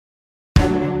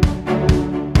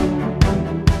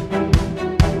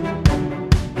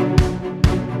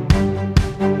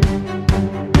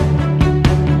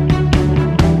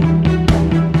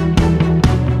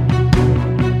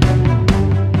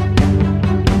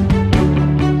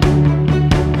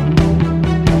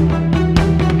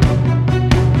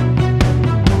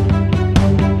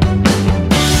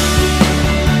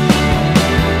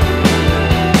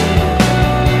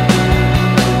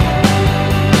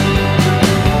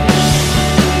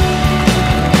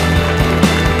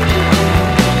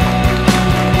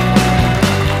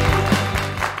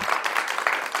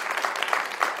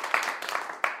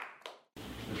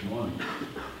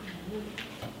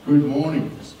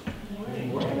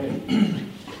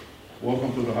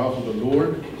Welcome to the house of the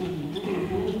Lord.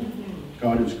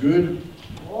 God is good.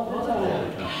 All the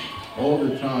time. All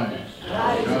the time.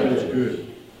 God is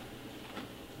good.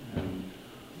 And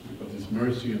because His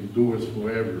mercy endures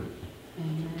forever.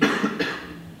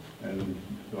 And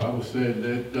the Bible said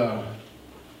that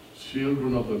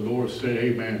children of the Lord say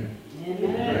amen.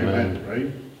 Amen. Amen,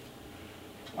 right?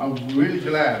 I'm really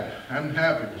glad. I'm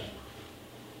happy.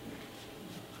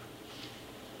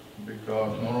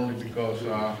 Because, not only because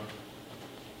I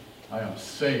am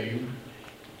saved,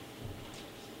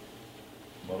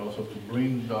 but also to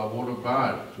bring the word of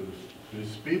God to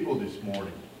His people this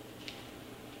morning.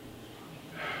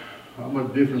 I'm a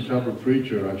different type of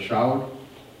preacher. I shout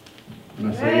and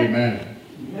I say amen.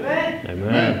 Amen.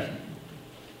 Amen.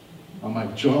 I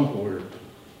might jump, or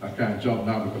I can't jump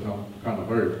now because I'm kind of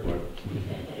hurt, but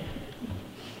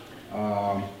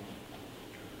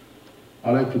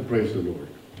I like to praise the Lord.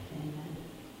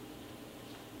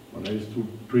 When I used to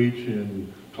preach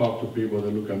and talk to people, they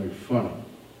look at me funny.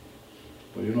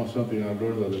 But you know something, I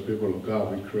learned that the people of God,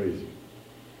 we're crazy.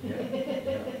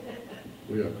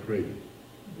 We are crazy.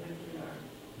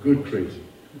 Good crazy.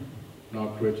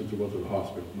 Not crazy to go to the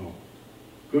hospital, no.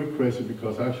 Good crazy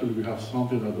because actually we have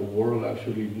something that the world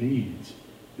actually needs,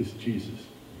 is Jesus.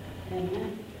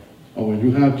 And when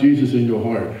you have Jesus in your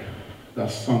heart,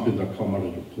 that's something that comes out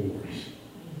of your pores.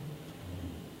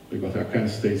 Because I can't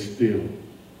stay still.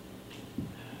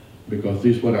 Because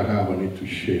this is what I have, I need to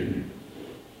share.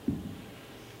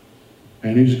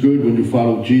 And it's good when you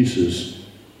follow Jesus.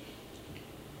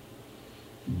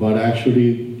 But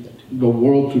actually, the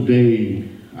world today,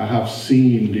 I have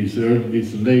seen this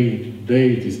late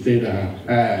day, this day that I have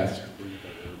passed,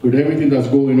 with everything that's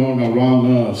going on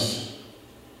around us,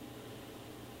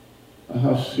 I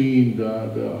have seen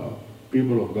that the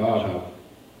people of God have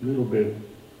a little bit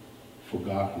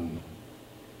forgotten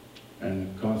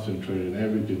and concentrated on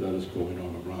everything that is going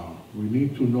on around. We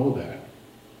need to know that.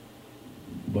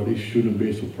 But it shouldn't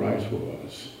be a surprise for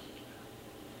us.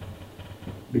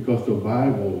 Because the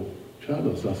Bible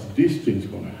tells us that this thing's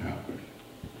going to happen.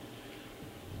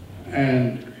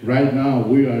 And right now,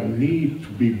 we are need to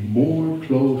be more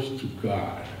close to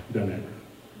God than ever.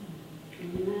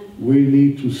 We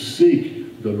need to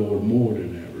seek the Lord more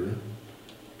than ever.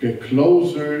 Get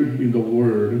closer in the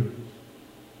Word.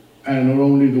 And not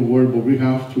only the Word, but we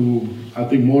have to, I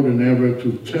think more than ever,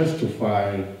 to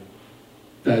testify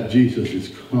that Jesus is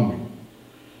coming.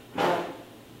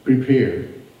 Prepare.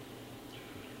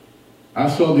 I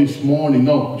saw this morning,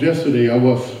 no, yesterday I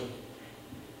was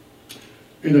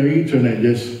in the internet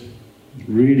just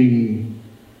reading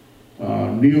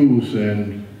news,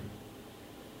 and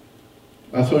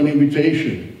I saw an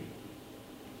invitation.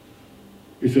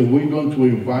 It said, we're going to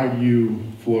invite you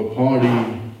for a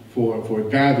party, for a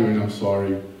gathering, that's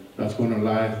going to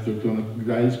last,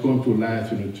 that is going to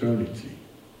last in eternity.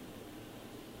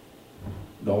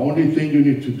 The only thing you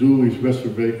need to do is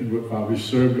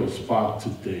reserve your spot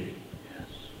today.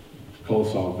 It's called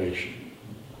salvation.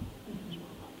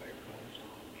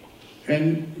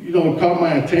 And, you know, it caught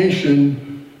my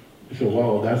attention. I said,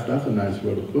 wow, that's a nice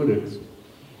way to put it.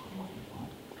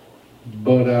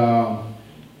 But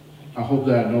I hope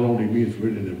that not only me is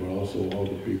reading it, but also all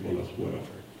the people as well.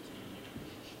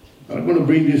 I'm going to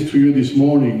bring this to you this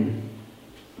morning.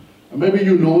 Maybe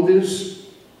you know this,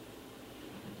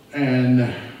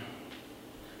 and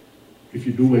if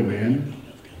you do, amen.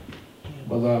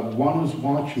 But one who's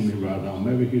watching me right now,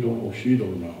 maybe he don't or she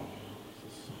don't know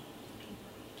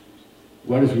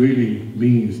what it really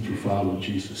means to follow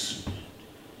Jesus.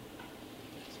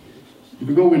 If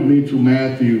you go with me to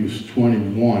Matthew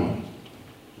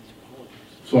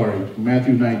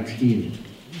 19.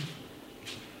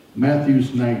 Matthew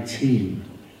 19.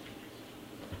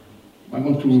 I'm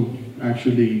going to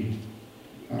actually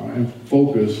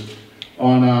focus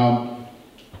on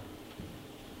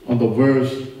the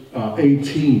verse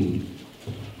 18.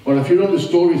 But if you know the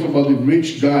stories about the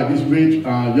rich guy, this rich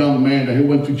young man that he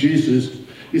went to Jesus,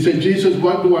 he said, Jesus,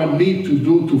 what do I need to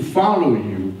do to follow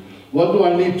you? What do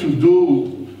I need to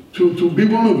do to be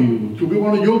one of you, to be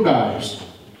one of your guys?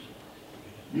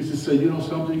 Jesus said, you know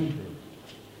something?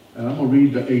 And I'm going to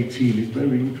read the 18. It's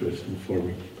very interesting for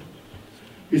me.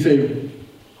 He said,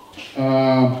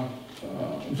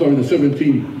 the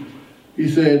 17. He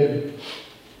said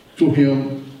to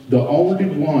him, the only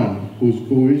one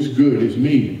who is good is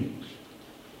me.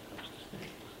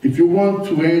 If you want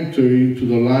to enter into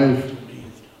the life,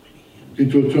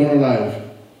 into eternal life,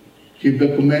 keep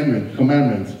the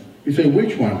commandments. He said,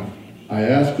 which one? I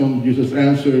asked him, Jesus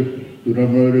answered, do not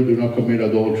murder, do not commit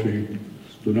adultery,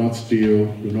 do not steal,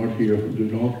 do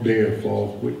not bear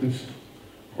false witness,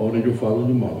 honor your father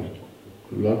and your mother,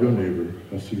 Love your neighbor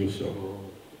as yourself.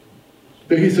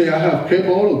 Then he said, I have kept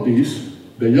all of these.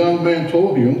 The young man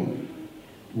told him,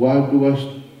 why do I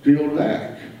still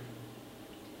lack?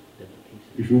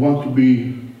 If you want to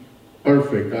be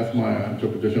perfect, that's my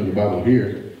interpretation of the Bible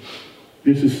here.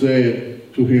 This is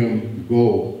said to him,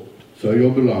 go, sell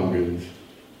your belongings,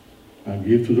 and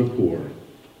give to the poor,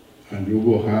 and you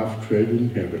will have treasure in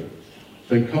heaven.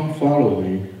 Then come follow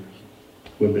me.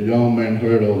 When the young man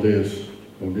heard of this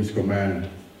command,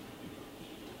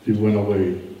 he went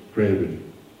away craving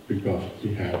because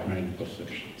he had many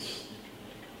possessions.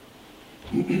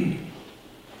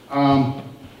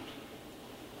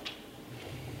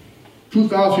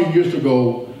 2,000 years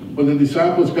ago, when the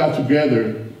disciples got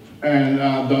together and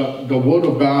the Word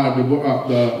of God,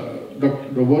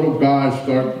 the Word of God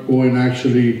started going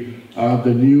actually,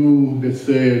 the new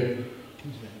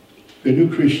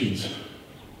Christians,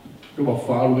 they were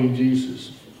following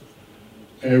Jesus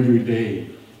every day.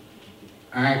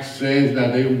 Acts says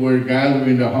that they were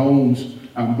gathering the homes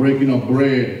and breaking of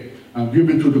bread and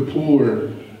giving to the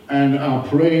poor and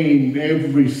praying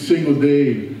every single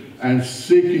day and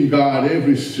seeking God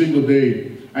every single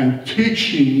day and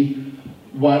teaching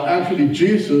what actually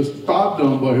Jesus taught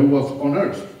them while he was on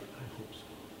earth.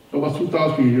 That was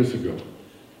 2,000 years ago.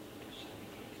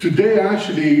 Today,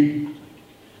 actually,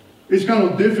 it's kind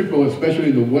of difficult, especially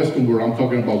in the Western world. I'm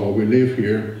talking about where we live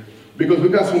here, because we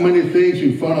got so many things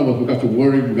in front of us. We got to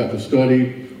work, we got to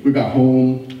study, we got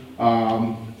home,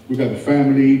 we got the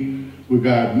family, we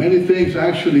got many things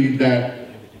actually that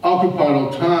occupy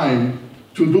our time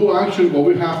to do actually what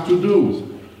we have to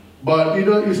do. But you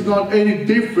know, it's not any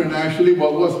different actually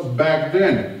what was back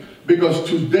then, because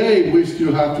today we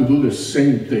still have to do the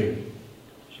same thing.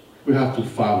 We have to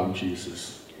follow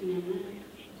Jesus.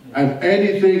 And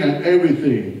anything and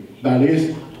everything that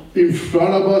is in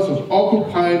front of us, of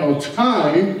occupying our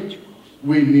time,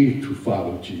 we need to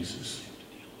follow Jesus.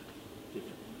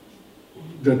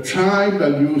 The time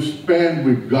that you spend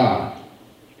with God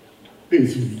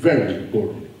is very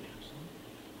important.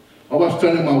 I was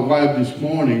telling my wife this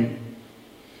morning,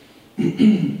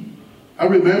 I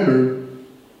remember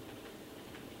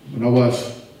when I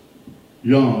was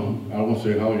young, I won't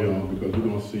say how young because we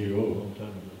don't see old.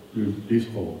 This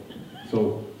old.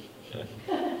 So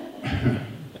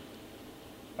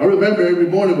I remember every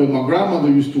morning when my grandmother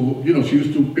used to, she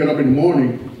used to get up in the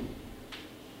morning.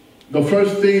 The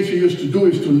first thing she used to do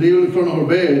is to kneel in front of her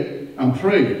bed and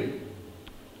pray.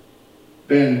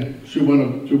 Then she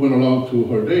went along to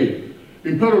her day.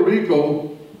 In Puerto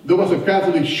Rico, there was a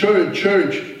Catholic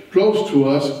church close to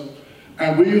us,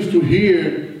 and we used to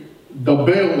hear the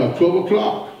bell at 12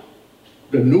 o'clock,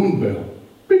 the noon bell.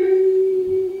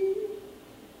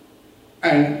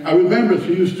 And I remember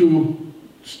she used to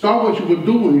start what she was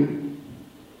doing.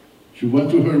 She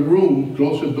went to her room,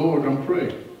 closed the door, and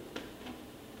prayed.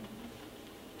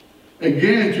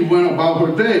 Again, she went about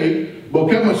her day, but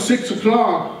came at 6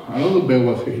 o'clock, another bell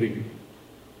was hitting.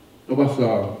 It was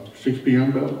a 6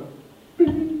 p.m. bell.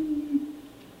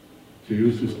 She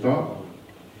used to stop.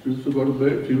 She used to go to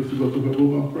bed. She used to go to her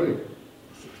room and pray.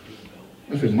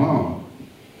 I said, Mom,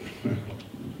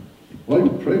 why do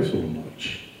you pray so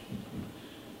much?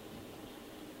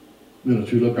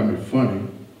 She looked at me funny.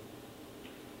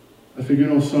 I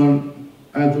said, son,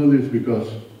 I do this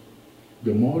because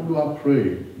the more do I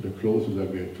pray, the closer I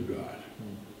get to God.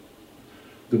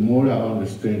 The more I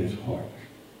understand his heart.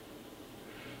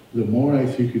 The more I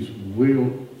see his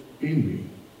will in me.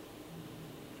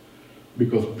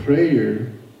 Because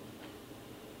prayer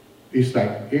is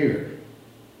like air.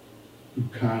 You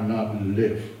cannot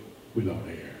live without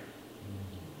air.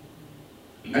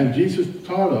 And Jesus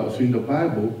taught us in the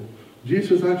Bible,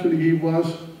 Jesus actually,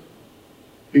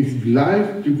 his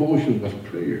life devotion was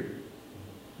prayer.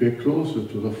 Get closer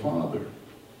to the Father.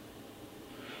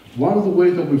 One of the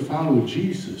ways that we follow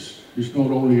Jesus is not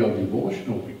only our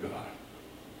devotional with God,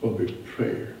 but with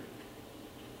prayer.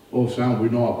 Oh, Sam, we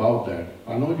know about that.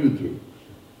 I know you do.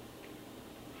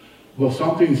 But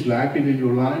something's lacking in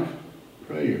your life,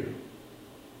 prayer.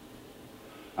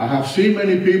 I have seen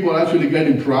many people actually get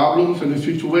in problems and in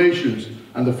situations,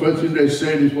 and the first thing they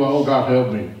say is, well, oh, God,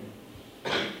 help me.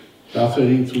 That's an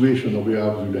intuition that we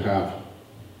have to have.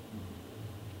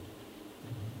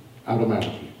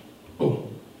 Automatically. Oh.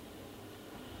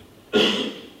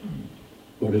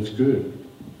 But it's good.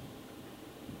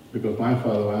 Because my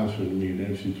Father answered me in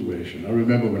any situation. I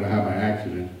remember when I had my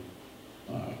accident,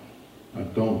 I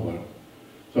don't, but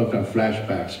sometimes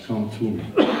flashbacks come to me.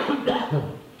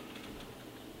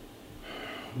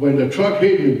 When the truck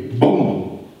hit me,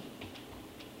 boom,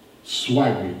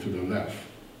 swiped me to the left.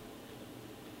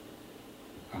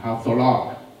 I have the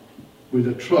lock. with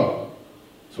a truck,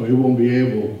 so he won't be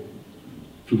able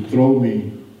to throw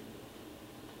me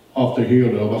off the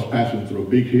hill that I was passing through, a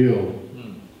big hill.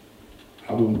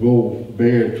 I will go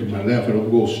bare to my left, and I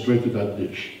will go straight to that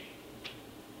ditch.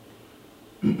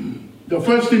 The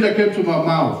first thing that came to my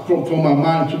mouth, from my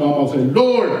mind to my mouth, said,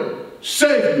 Lord,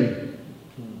 save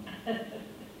me.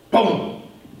 Boom.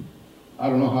 I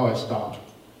don't know how I stopped,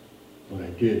 but I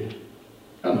did.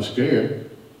 I'm scared,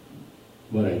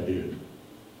 but I did.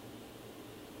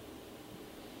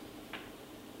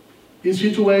 In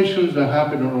situations that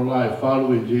happen in our life,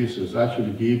 following Jesus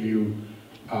actually give you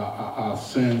a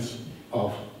sense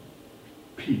of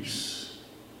peace.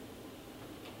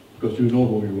 Because you know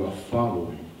who you are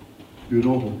following. You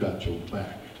know who got your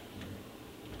back.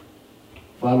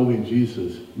 Following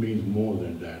Jesus means more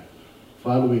than that.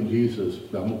 Following Jesus,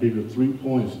 I'm going to give you 3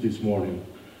 points this morning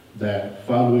that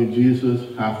following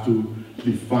Jesus have to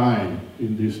define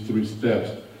in these 3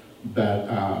 steps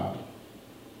that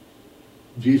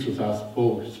Jesus has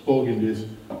spoke in this,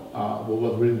 what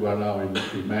was written right now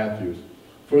in Matthew.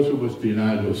 First it was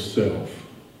deny yourself.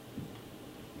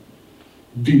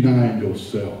 Deny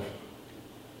yourself.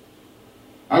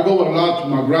 I go a lot to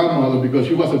my grandmother because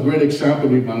she was a great example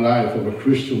in my life of a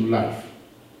Christian life.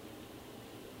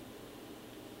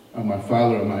 And my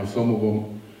father and some of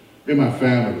them in my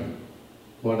family.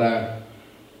 But I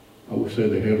would say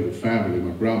the head of the family,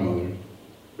 my grandmother.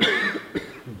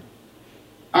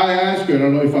 I asked her, I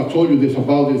don't know if I told you this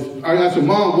about this, I asked her,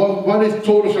 Mom, what is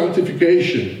total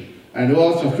sanctification? And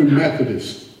us as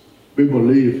Methodists, we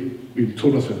believe in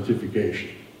total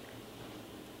sanctification.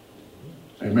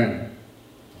 Amen.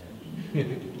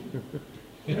 Amen.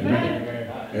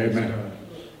 Amen.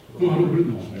 No, I don't believe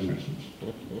no. Amen.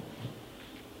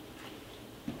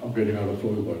 I'm getting out of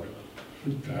flow, but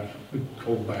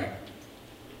go back.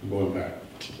 I'm going back.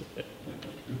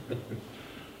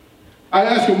 I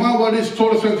asked her, Mom, what is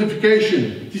total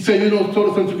sanctification? She said, you know,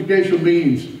 total sanctification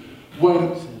means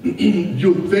when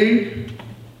you think,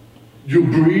 you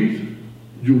breathe,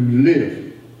 you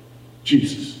live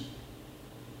Jesus.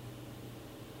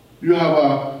 You have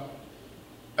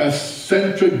a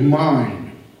centric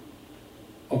mind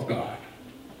of God.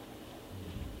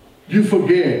 You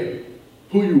forget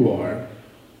who you are,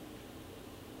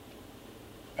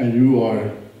 and you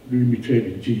are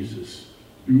imitating Jesus.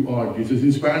 You are Jesus.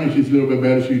 In Spanish, it's a little bit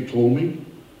better, she told me.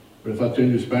 But if I tell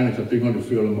you Spanish, I think on the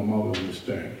feel and my mom will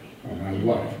understand. My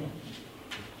wife.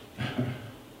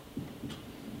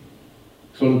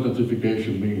 Total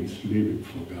sanctification means living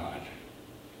for God.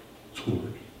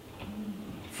 Totally.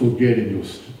 Forgetting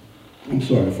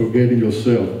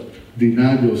yourself.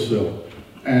 Denying yourself.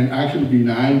 And actually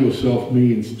denying yourself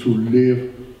means to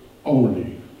live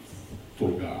only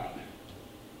for God.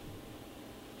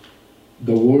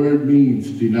 The word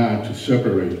means deny, to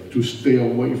separate, to stay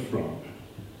away from.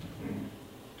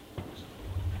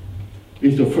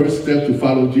 It's the first step to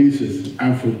follow Jesus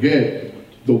and forget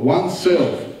the one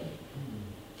self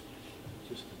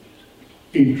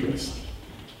interest.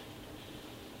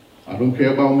 I don't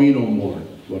care about me no more,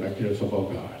 but I care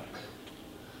about God.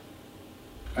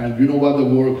 And you know what the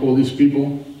world calls these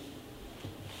people?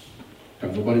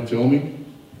 Can nobody tell me?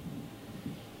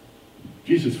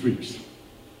 Jesus freaks.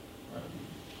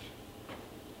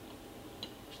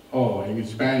 Oh, in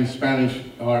Spanish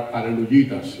are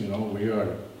aleluyitas, you know, we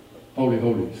are holy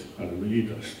holies,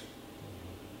 aleluyitas.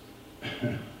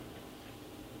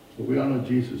 But we are not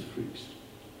Jesus freaks.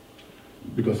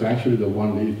 Because actually the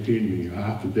one lives in me, I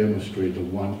have to demonstrate the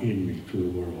one in me to the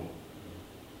world.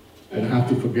 And I have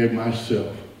to forget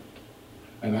myself.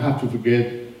 And I have to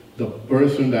forget the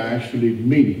person that actually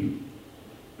me.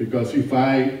 Because if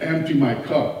I empty my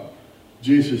cup,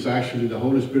 Jesus actually, the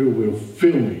Holy Spirit will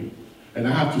fill me. And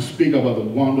I have to speak about the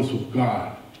wonders of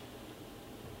God.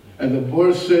 And the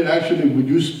word said, actually, when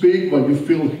you speak what you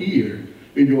feel here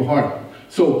in your heart.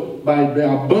 So by the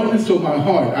abundance of my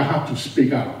heart, I have to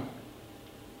speak out.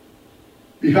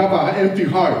 You have an empty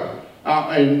heart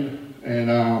and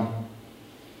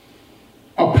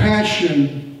a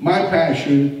passion, my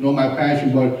passion, not my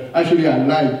passion, but actually I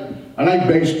like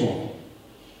baseball.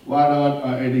 Why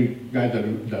not any guy that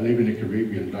live in the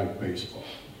Caribbean like baseball?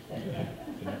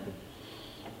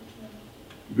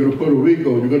 You go to Puerto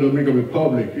Rico, you go to Dominican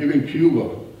Republic, even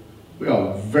Cuba, we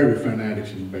are very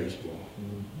fanatics in baseball.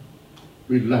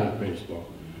 We like baseball.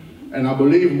 And I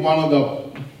believe one of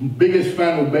the biggest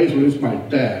fan of baseball is my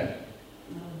dad.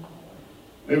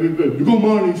 Everybody, you go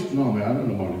Marlins? No, man,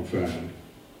 I'm not a Marlins fan.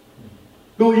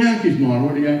 Go Yankees? No, I'm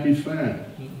not a Yankees fan.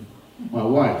 My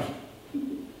wife.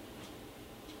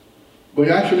 But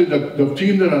actually, the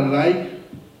team that I like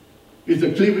is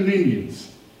the Cleveland Indians.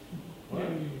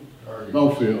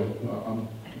 No, Phil.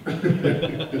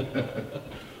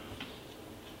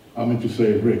 I meant to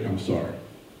say Rick, I'm sorry.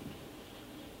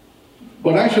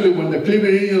 But actually, when the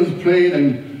Cleveland Indians played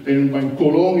and when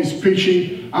Colon is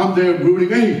pitching, I'm there rooting.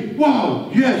 Hey, wow,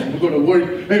 yes, we're going to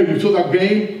work. Hey, we saw that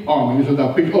game. Oh, man, you saw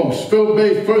that pitch. Oh,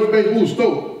 first base, ooh,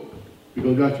 stop.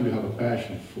 Because you actually have a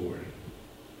passion for it.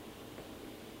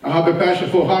 I have a passion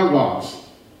for hard rocks.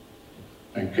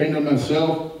 And Ken and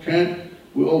myself, Ken,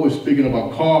 we're always speaking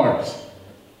about cars.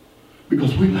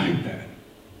 Because we like that.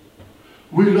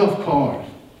 We love cars.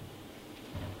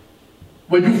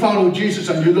 When you follow Jesus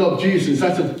and you love Jesus,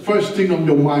 that's the first thing on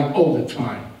your mind all the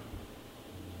time.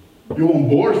 You won't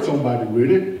bore somebody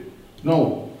with it.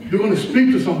 No. You're going to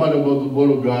speak to somebody about the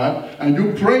Word of God, and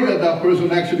you pray that that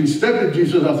person actually accepted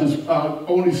Jesus as his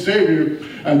only Savior,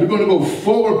 and you're going to go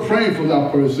forward praying for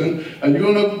that person, and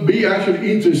you're going to be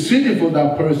actually interceding for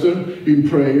that person in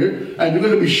prayer, and you're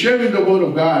going to be sharing the Word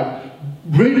of God,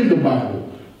 reading the Bible,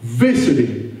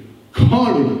 visiting,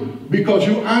 calling, because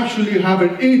you actually have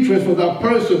an interest for that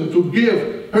person to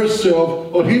give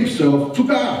herself or himself to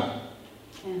God.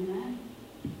 Amen.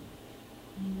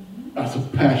 That's a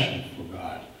passion for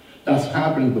God. That's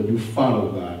happening when you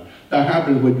follow God. That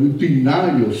happens when you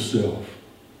deny yourself.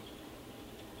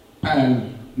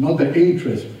 And not the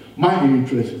interest. My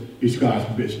interest is God's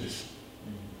business.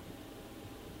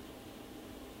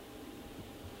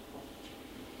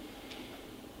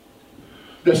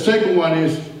 The second one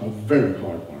is a very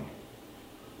hard one.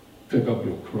 Pick up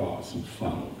your cross and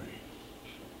follow me.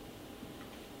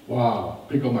 Wow,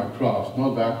 pick up my cross,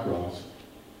 not that cross.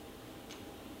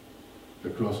 The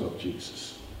cross of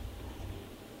Jesus.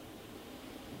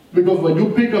 Because when you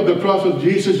pick up the cross of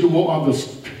Jesus, you will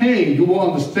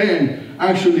understand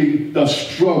actually the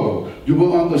struggle. You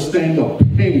will understand the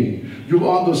pain. You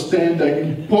will understand the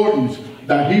importance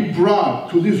that he brought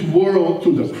to this world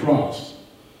to the cross.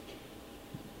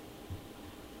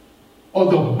 Or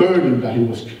the burden that he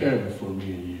was carrying for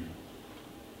me and you.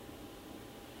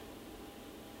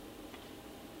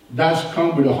 That's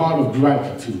come with a heart of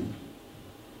gratitude.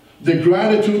 The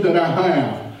gratitude that I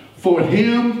have for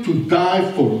him to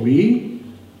die for me,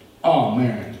 oh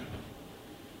man.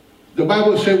 The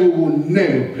Bible says we will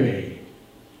never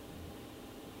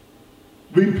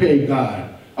repay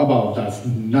God about that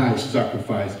nice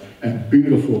sacrifice and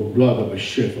beautiful blood that was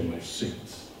shed for my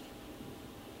sins.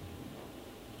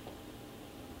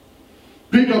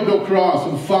 Pick up your cross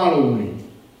and follow me.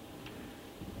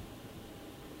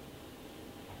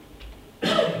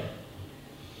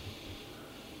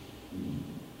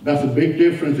 That's a big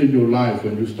difference in your life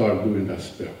when you start doing that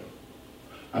step.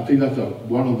 I think that's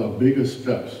one of the biggest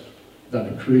steps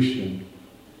that a Christian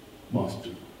must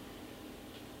do.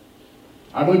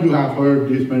 I know you have heard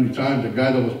this many times. The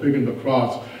guy that was picking the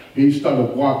cross, he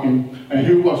started walking, and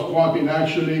he was walking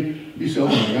actually, he said, oh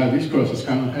my God, this cross is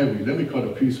kind of heavy. Let me cut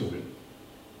a piece of it.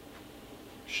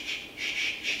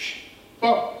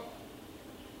 Stop.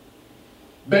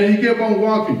 Then he kept on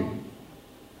walking.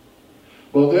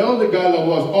 But the other guy that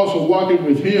was also walking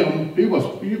with him, he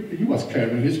was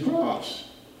carrying his cross.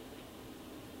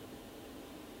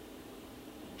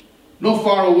 Not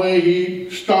far away, he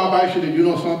stopped. Actually, you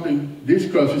know something?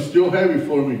 This cross is still heavy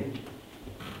for me.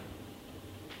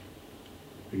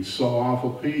 He saw off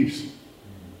a piece.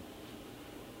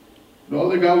 The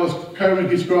other guy was carrying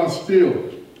his cross still.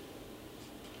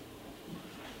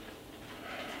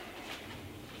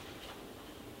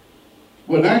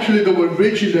 When actually they were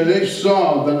reaching and they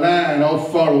saw the land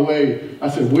out far away, I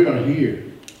said, we are here.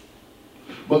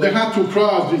 But they had to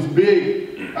cross this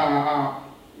big, I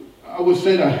would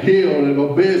say a hill, an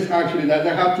abyss actually, that they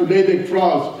had to lay their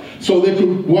cross so they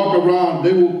could walk around.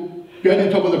 They would get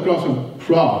on top of the cross and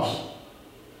cross.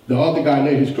 The other guy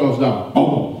laid his cross down.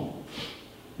 Boom!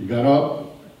 He got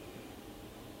up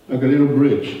like a little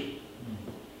bridge.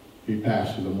 He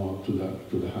passed to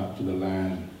the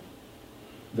land.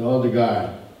 The other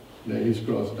guy laid his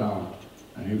cross down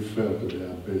and he fell to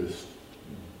the abyss.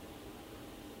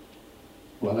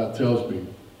 Well, that tells me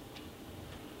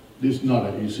this is not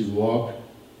an easy walk.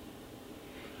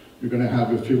 You're going to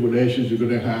have your tribulations. You're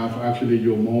going to have actually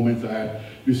your moments that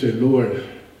you say, Lord,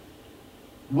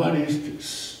 what is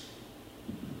this?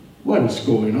 What is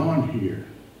going on here?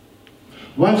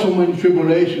 Why so many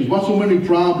tribulations? Why so many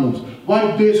problems?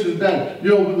 Why this and that? You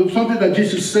know, something that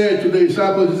Jesus said to the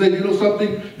disciples, he said, you know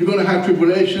something? You're going to have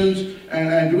tribulations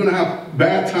and you're going to have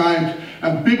bad times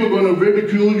and people are going to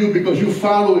ridicule you because you're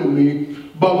following me.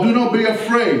 But do not be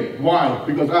afraid. Why?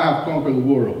 Because I have conquered the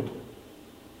world.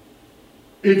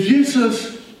 If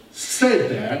Jesus said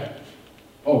that,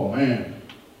 oh man,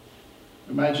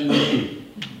 imagine me.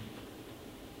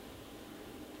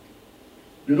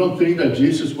 You don't think that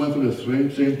Jesus went through the same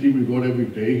thing we go every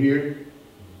day here?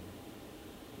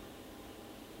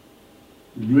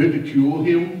 Ridicule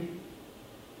him?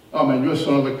 Oh man, you're a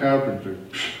son of the carpenter.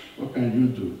 What can you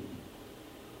do?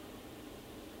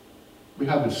 We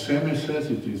have the same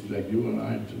necessities like you and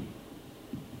I do.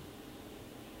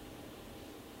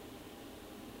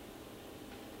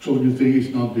 So you think it's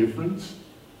not different?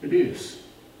 It is.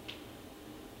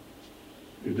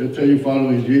 If they tell you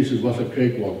following Jesus was a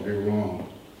cakewalk, they're wrong.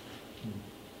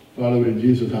 Following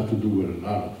Jesus has to do with a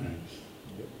lot of things.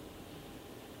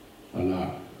 A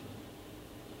lot.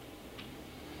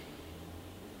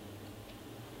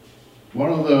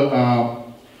 One of the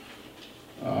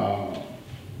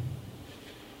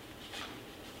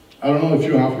I don't know if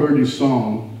you have heard this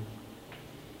song,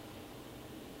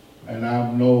 and I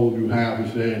know you have.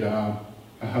 He said, I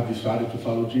have decided to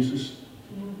follow Jesus.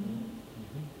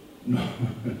 No,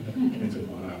 can't say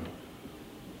what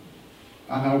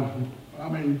I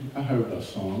heard that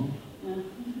song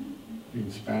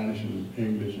in Spanish and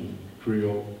English and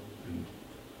Creole and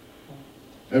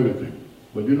everything.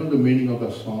 But you know the meaning of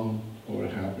that song or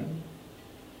what happened?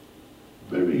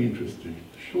 Very interesting.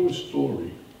 Short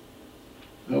story.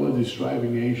 That was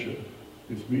describing Asia.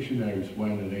 These missionaries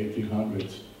went in the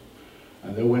 1800s,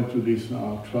 and they went to this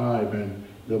tribe, and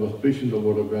they was preaching the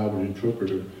word of God with an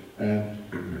interpreter. And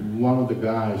one of the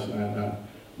guys and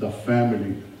the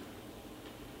family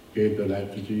gave their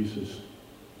life to Jesus.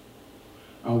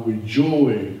 And with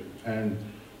joy and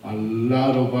a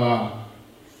lot of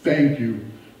thank you,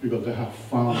 because they have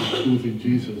found the truth in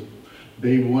Jesus,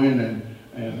 they went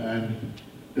and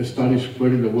they started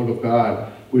spreading the word of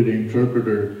God with the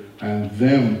interpreter and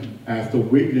them as the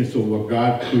witness of what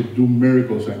God could do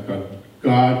miracles and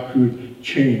God could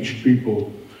change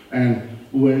people. And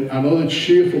when another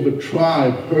chief of the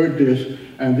tribe heard this,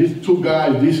 and these two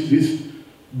guys, this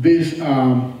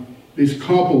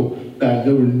couple that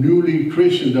they were newly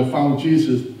Christians that found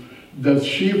Jesus, the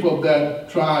chief of that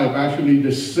tribe, actually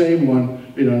the same one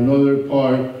in another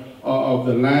part of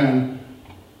the land,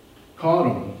 caught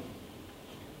them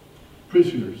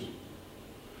prisoners.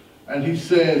 And he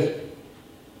says,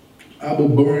 I will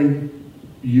burn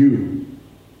you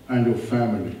and your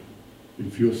family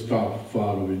if you stop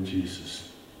following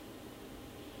Jesus.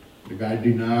 The guy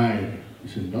denied. He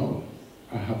said, no,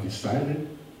 I have decided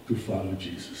to follow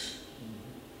Jesus.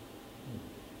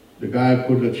 The guy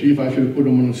the chief actually put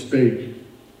him on a stake,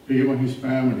 him and his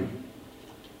family,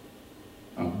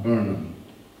 and burn him.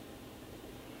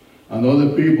 And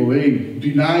other people, hey,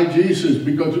 deny Jesus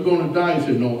because you're going to die. He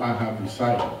said, no, I have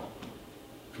decided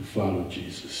to follow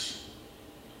Jesus.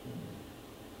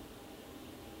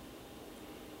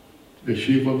 The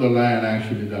chief of the land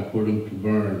actually that put him to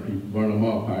burn, he burned him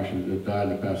up actually, that died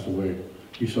and passed away.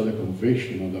 He saw the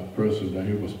conviction of that person that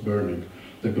he was burning.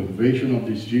 The conviction of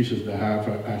this Jesus that have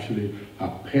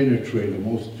penetrated the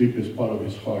most deepest part of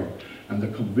his heart. And the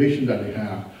conviction that he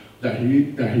had, that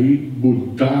he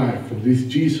would die for this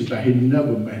Jesus that he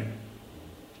never met.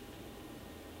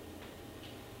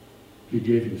 He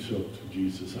gave himself to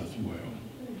Jesus as well.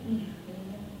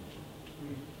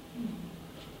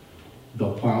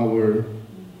 The power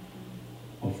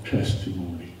of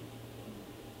testimony.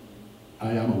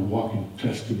 I am a walking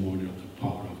testimony of the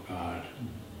power of God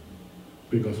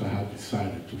because I have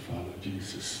decided to follow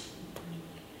Jesus.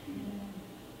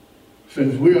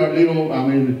 Since we are little,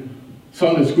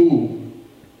 Sunday school,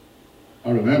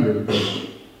 I remember because,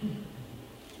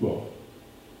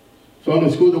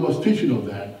 Sunday school, there was teaching of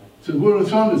that. So we're in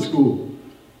Sunday school.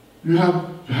 You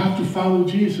have to follow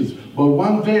Jesus. But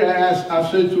one day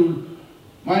I said to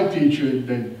my teacher,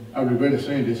 then I regret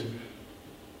saying this,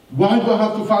 why do I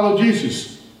have to follow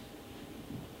Jesus?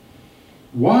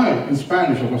 Why? In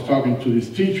Spanish, I was talking to this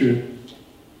teacher,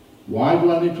 why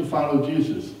do I need to follow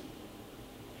Jesus?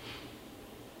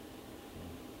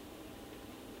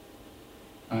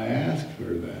 I asked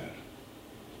her that.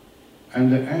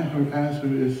 And her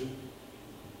answer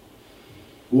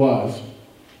was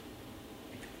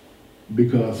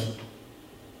because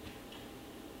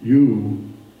you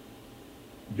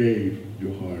gave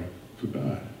your heart to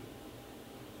God.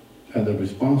 And the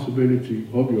responsibility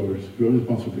of your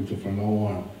responsibility from now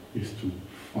on is to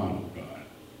follow God,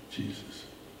 Jesus.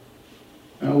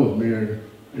 I was married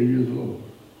 8 years old.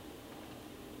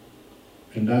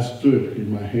 And that stood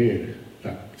in my head,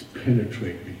 that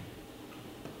penetrated me.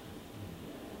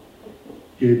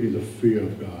 Gave me the fear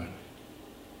of God.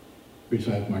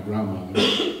 Besides my grandmother,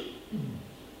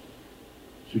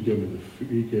 he gave me the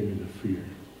fear.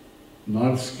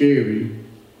 Not scary.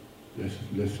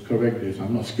 Let's correct this.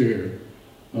 I'm not scared.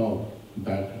 No,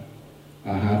 that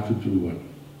I have to do what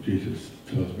Jesus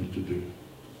tells me to do.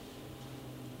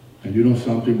 And you know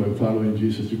something, by following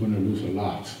Jesus, you're going to lose a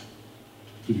lot.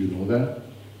 Did you know that?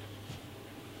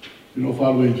 You know,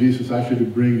 following Jesus actually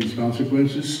brings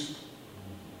consequences.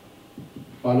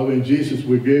 Following Jesus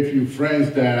will give you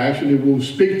friends that actually won't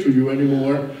speak to you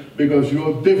anymore because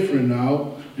you're different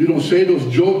now. You don't say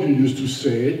those jokes you used to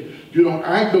say. You don't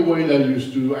act the way that you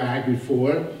used to act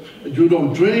before. You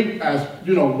don't drink as,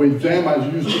 you know, with them as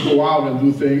you used to go out and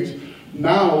do things.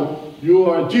 Now you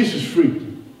are Jesus freak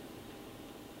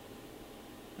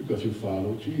because you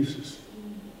follow Jesus.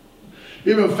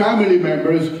 Even family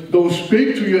members don't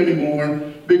speak to you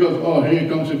anymore because, oh, here he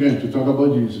comes again to talk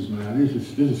about Jesus, man.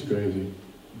 This is crazy.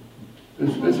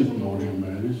 Let's ignore him,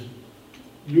 man.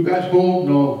 You guys home?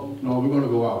 No, we're going to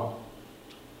go out.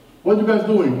 What are you guys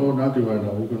doing? Oh, nothing right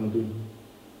now. We're going to do.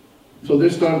 So they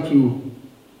start to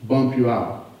bump you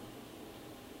out,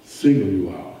 single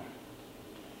you out.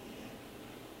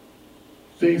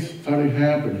 Things started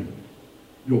happening.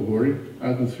 You're worried,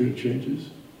 atmosphere changes.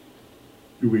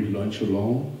 You eat lunch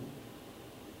alone.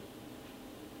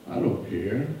 I don't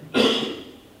care.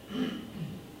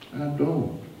 I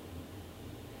don't.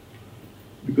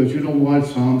 Because you know what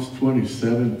Psalms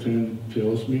 27:10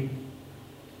 tells me?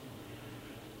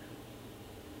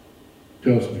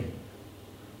 Tells me,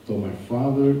 though my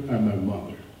father and my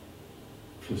mother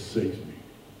forsake me,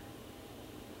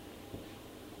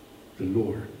 the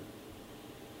Lord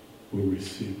will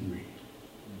receive me.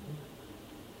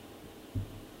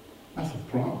 That's a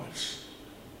promise.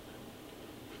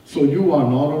 So you are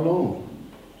not alone.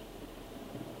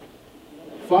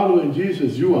 Following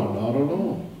Jesus, you are not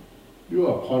alone. You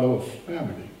are part of a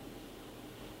family.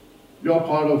 You are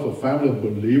part of a family of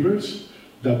believers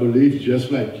that believe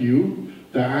just like you,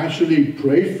 that actually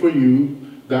pray for you,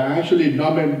 that actually,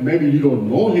 not maybe you don't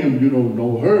know him, you don't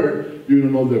know her, you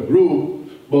don't know the group,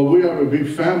 but we are a big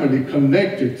family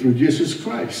connected through Jesus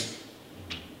Christ.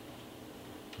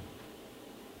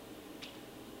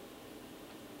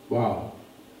 Wow.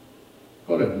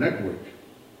 Call it network.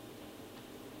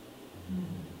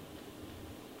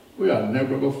 We are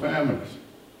network of families.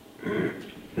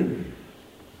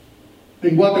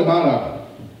 In Guatemala,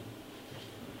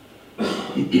 I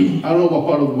don't know what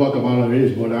part of Guatemala it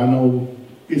is, but I know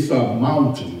it's a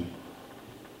mountain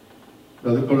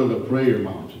that they call it the Prayer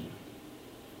Mountain.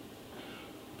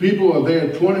 People are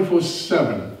there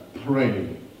 24/7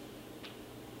 praying.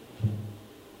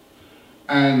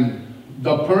 And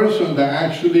the person that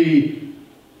actually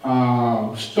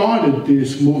started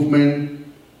this movement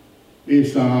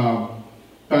is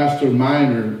Pastor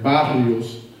Minor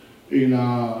Barrios in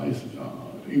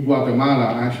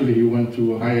Guatemala. Actually, he went to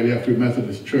Hialeah Free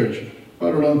Methodist Church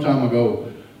quite a long time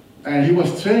ago. And he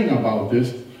was saying about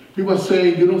this. He was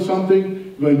saying, you know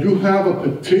something? When you have a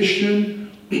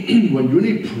petition, when you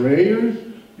need prayer,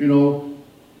 you know,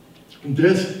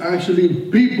 there's actually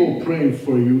people praying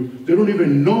for you. They don't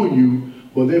even know you,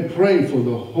 but they're praying for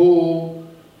the whole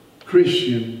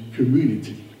Christian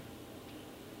community.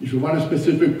 If you want a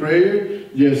specific prayer,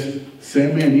 just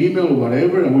send me an email or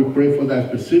whatever, and we pray for that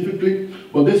specifically.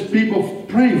 But there's people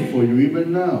praying for you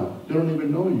even now. They don't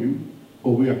even know you,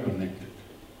 but we are connected.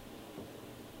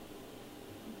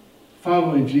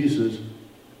 Following Jesus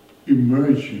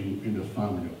immerse you in the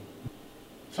family.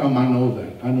 Some I know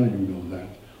that. I know you know that.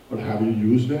 But have you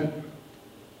used that?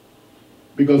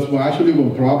 Because actually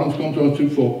when problems come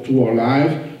to our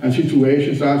lives and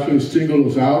situations actually single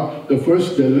us out,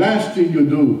 the last thing you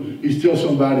do is tell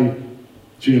somebody,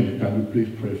 Jim, can you please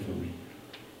pray for me?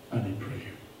 I need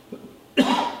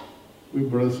prayer. We're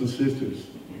brothers and sisters.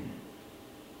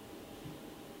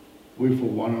 We're for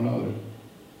one another.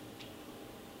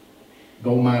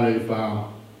 Don't matter if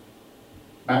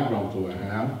background do I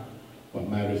have. What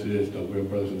matters is that we're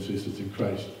brothers and sisters in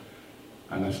Christ.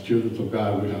 And as children of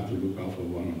God, we have to look out for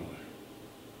one another.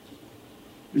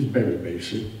 It's very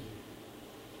basic.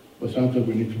 But sometimes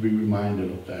we need to be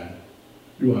reminded of that.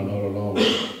 You are not alone.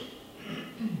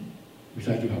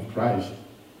 Besides, you have Christ,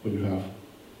 but you have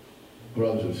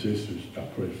brothers and sisters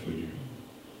that pray for you.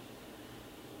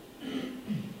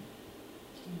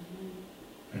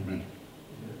 Amen.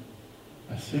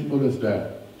 As simple as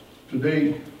that.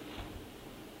 Today,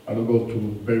 I don't go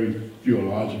to very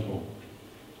theological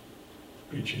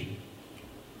preaching.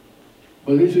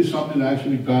 But this is something that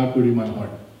actually God put in my heart.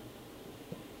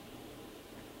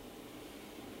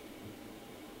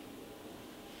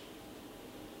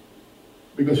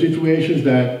 Because situations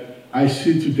that I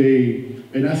see today,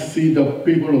 and I see the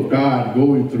people of God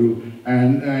going through,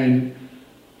 and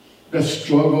the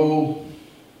struggle,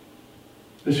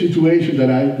 the situation that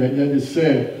I just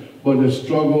said, but the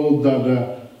struggle,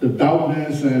 the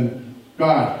doubtness, and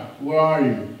God, where are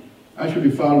you?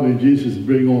 Actually, following Jesus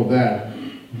bring all that,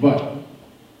 but,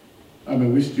 I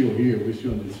mean, we're still here, we're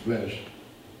still in this flesh.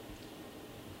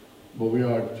 But we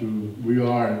have to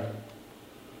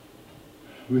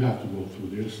go through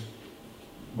this,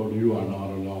 but you are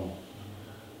not alone.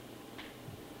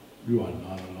 You are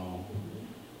not alone.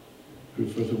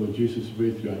 Because first of all, Jesus is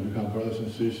with you, and you have brothers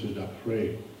and sisters that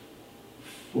pray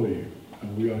for you,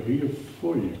 and we are here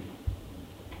for you.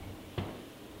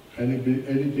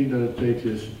 Anything that it takes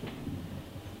is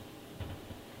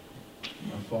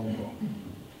a phone call.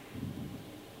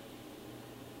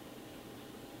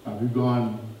 Have you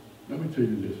gone, let me tell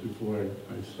you this before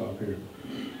I stop here.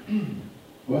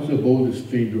 What's the boldest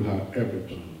thing you have ever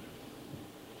done?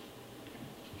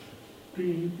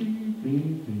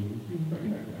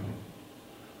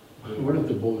 What is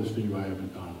the boldest thing you have ever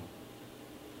done?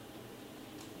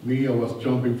 Me, I was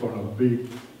jumping from a big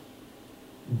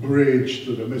bridge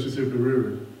to the Mississippi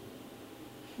River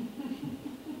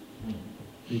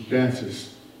in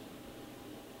Kansas.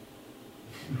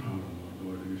 I don't know,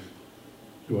 Lord,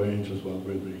 your angels were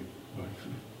with me. But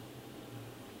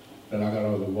then I got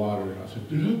out of the water. I said,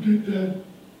 did I do that?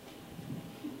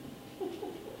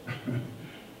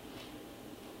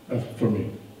 That's for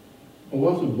me. Well,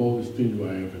 what's the boldest thing you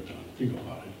have ever done? Think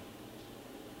about it.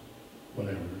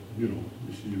 Whatever,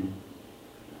 it's you.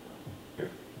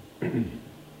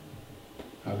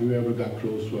 Have you ever got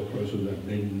close to a person that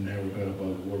they never heard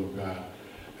about the Word of God,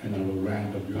 and at a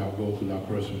random you have to go to that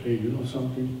person, hey, you know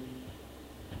something?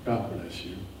 God bless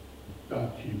you.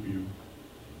 God keep you.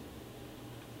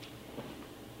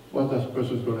 What that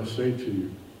person's going to say to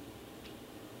you?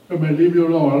 I mean, leave me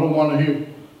alone. I don't want to hear.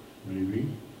 Maybe.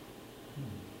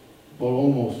 But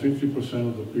almost 50%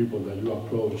 of the people that you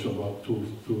approach about to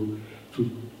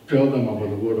tell them about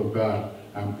the Word of God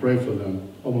and pray for them,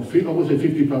 almost, I would say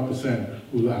 55%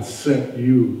 will accept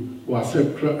you, will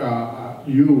accept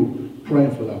you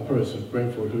praying for that person,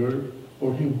 praying for her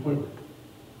or him, whoever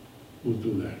will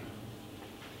do that.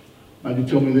 Now you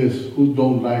tell me this, who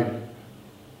don't like,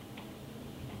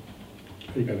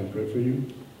 hey, can I pray for you?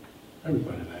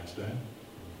 Everybody likes that.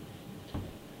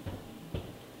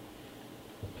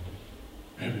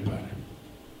 Everybody.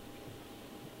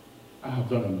 I have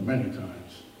done it many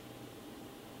times.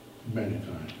 Many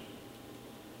times.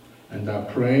 And I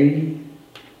pray,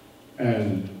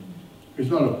 and it's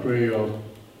not a prayer of,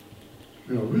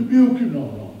 rebuke you.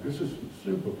 No. This is a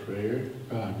simple prayer.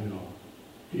 God,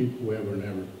 keep whoever and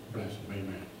ever bless them.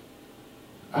 Amen.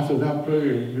 After that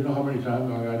prayer, you know how many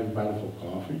times I got invited for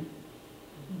coffee?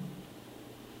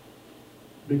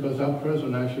 Because that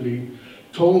person actually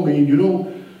told me,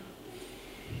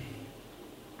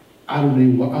 I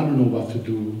don't know what to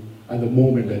do at the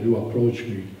moment that you approach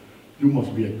me. You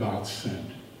must be a God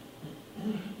sent.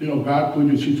 God put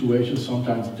your situation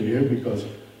sometimes there because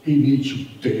He needs you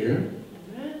there.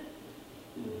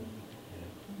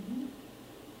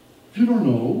 You don't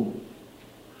know.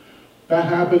 That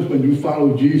happens when you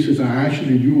follow Jesus and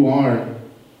actually you are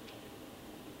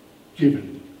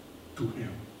given to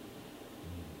Him.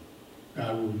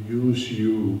 God will use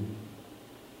you.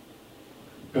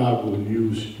 God will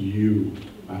use you.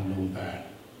 I know that.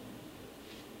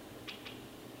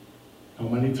 How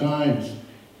many times?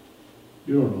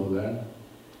 You don't know that.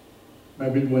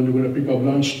 Maybe when you're going to pick up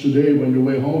lunch today, when you're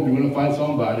way home, you're going to find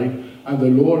somebody, and the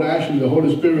Lord actually, the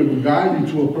Holy Spirit will guide you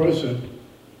to a person.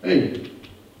 Hey,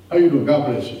 how you doing? God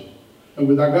bless you. And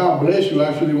with that God bless you,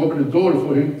 actually open the door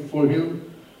for him,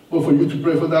 or for you to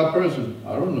pray for that person.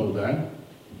 I don't know that.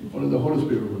 Only the Holy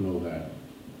Spirit will know that.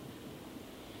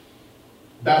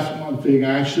 That's one thing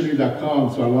actually that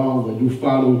comes along when you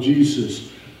follow Jesus.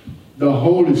 The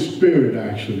Holy Spirit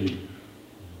actually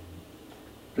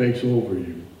takes over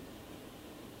you.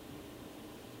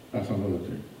 That's another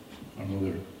thing.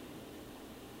 Another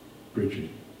preaching.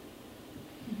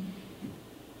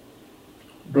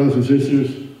 Brothers and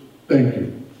sisters, thank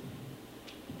you.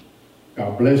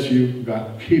 God bless you.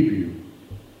 God keep you.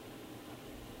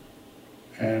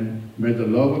 And may the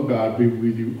love of God be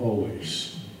with you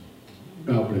always.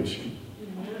 God bless you.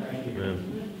 Amen.